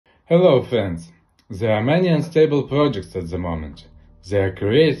Hello friends! There are many unstable projects at the moment. They are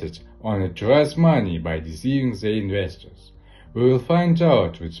created only to raise money by deceiving the investors. We will find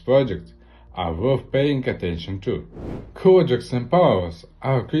out which projects are worth paying attention to. CODEX empowers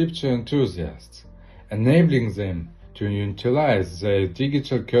our crypto enthusiasts, enabling them to utilize their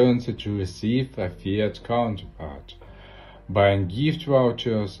digital currency to receive a fiat counterpart, buying gift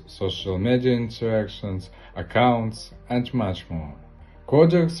vouchers, social media interactions, accounts, and much more.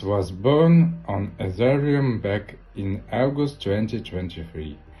 CODEX was born on Ethereum back in August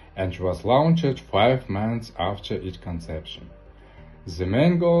 2023 and was launched 5 months after its conception. The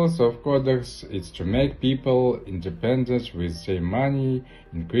main goals of CODEX is to make people independent with their money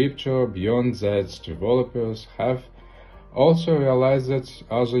in crypto. Beyond that, developers have also realized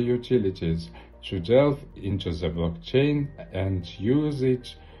other utilities to delve into the blockchain and use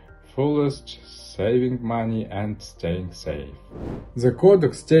it fullest, saving money and staying safe. The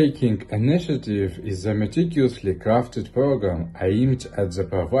CODEX staking initiative is a meticulously crafted program aimed at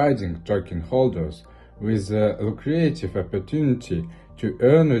providing token holders with a lucrative opportunity to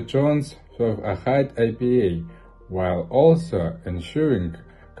earn returns through a high APA, while also ensuring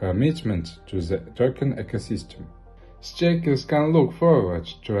commitment to the token ecosystem. Stakers can look forward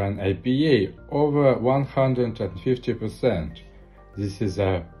to an APA over 150%. This is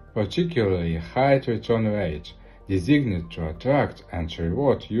a particularly high return rate, designed to attract and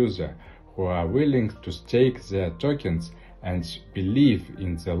reward users who are willing to stake their tokens and believe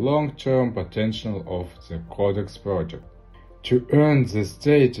in the long-term potential of the CODEX project. To earn the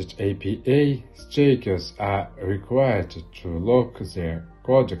stated APA, stakers are required to lock their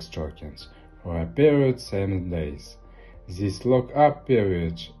CODEX tokens for a period of 7 days. This lock-up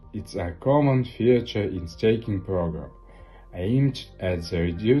period is a common feature in staking program, aimed at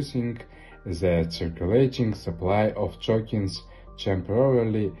reducing the circulating supply of tokens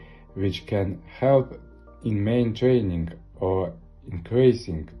temporarily, which can help in maintaining or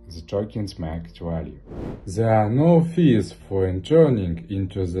increasing the token's market value. There are no fees for entering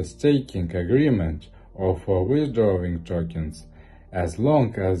into the staking agreement or for withdrawing tokens, as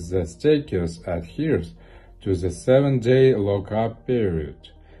long as the stakers adhere to the 7-day lock-up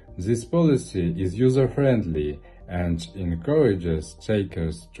period. This policy is user-friendly and encourages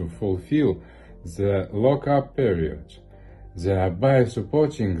stakers to fulfill the lock-up period, thereby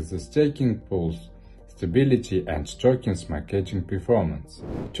supporting the staking pool's stability and tokens' marketing performance.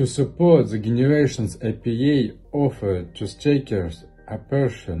 To support the generation's APA offered to stakers, a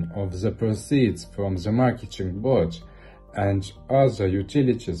portion of the proceeds from the marketing bot and other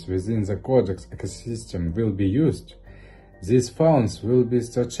utilities within the CODEX ecosystem will be used. These funds will be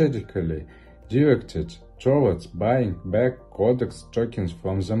strategically directed towards buying back CODEX tokens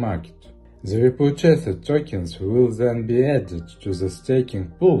from the market. The repurchased tokens will then be added to the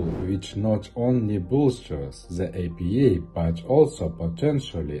staking pool, which not only bolsters the APA but also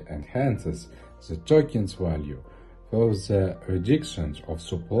potentially enhances the token's value through the reduction of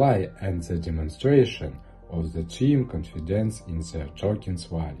supply and the demonstration of the team confidence in their token's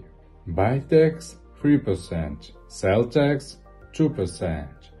value. Buy tax 3%, sell tax 2%.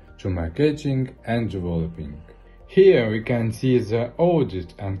 To marketing and developing. Here we can see the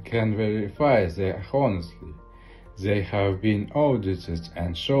audit and can verify their honesty. They have been audited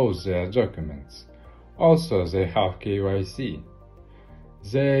and show their documents. Also they have KYC.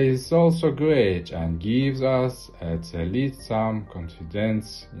 There is also great and gives us at the least some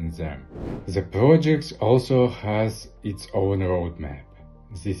confidence in them. The project also has its own roadmap.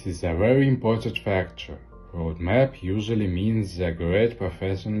 This is a very important factor. Roadmap usually means the great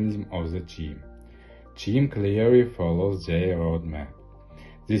professionalism of the team. Team clearly follows their roadmap.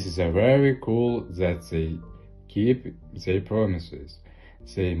 This is a very cool that they keep their promises.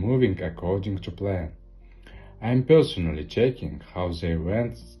 They moving according to plan. I'm personally checking how they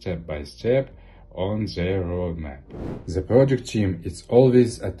went step by step on their roadmap. The project team is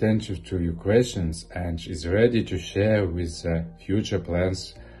always attentive to your questions and is ready to share with the future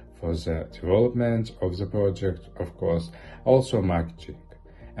plans for the development of the project, of course, also marketing.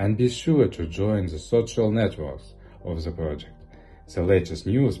 And be sure to join the social networks of the project. The latest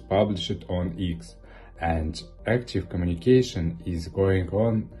news published on X, and active communication is going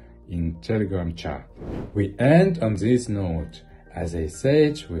on in Telegram chat. We end on this note. As I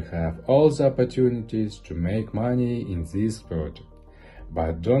said, we have all the opportunities to make money in this project.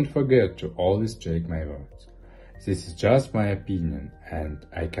 But don't forget to always check my words. This is just my opinion, and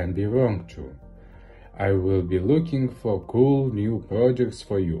I can be wrong too. I will be looking for cool new projects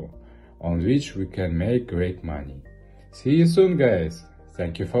for you, on which we can make great money. See you soon, guys!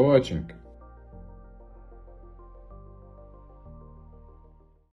 Thank you for watching!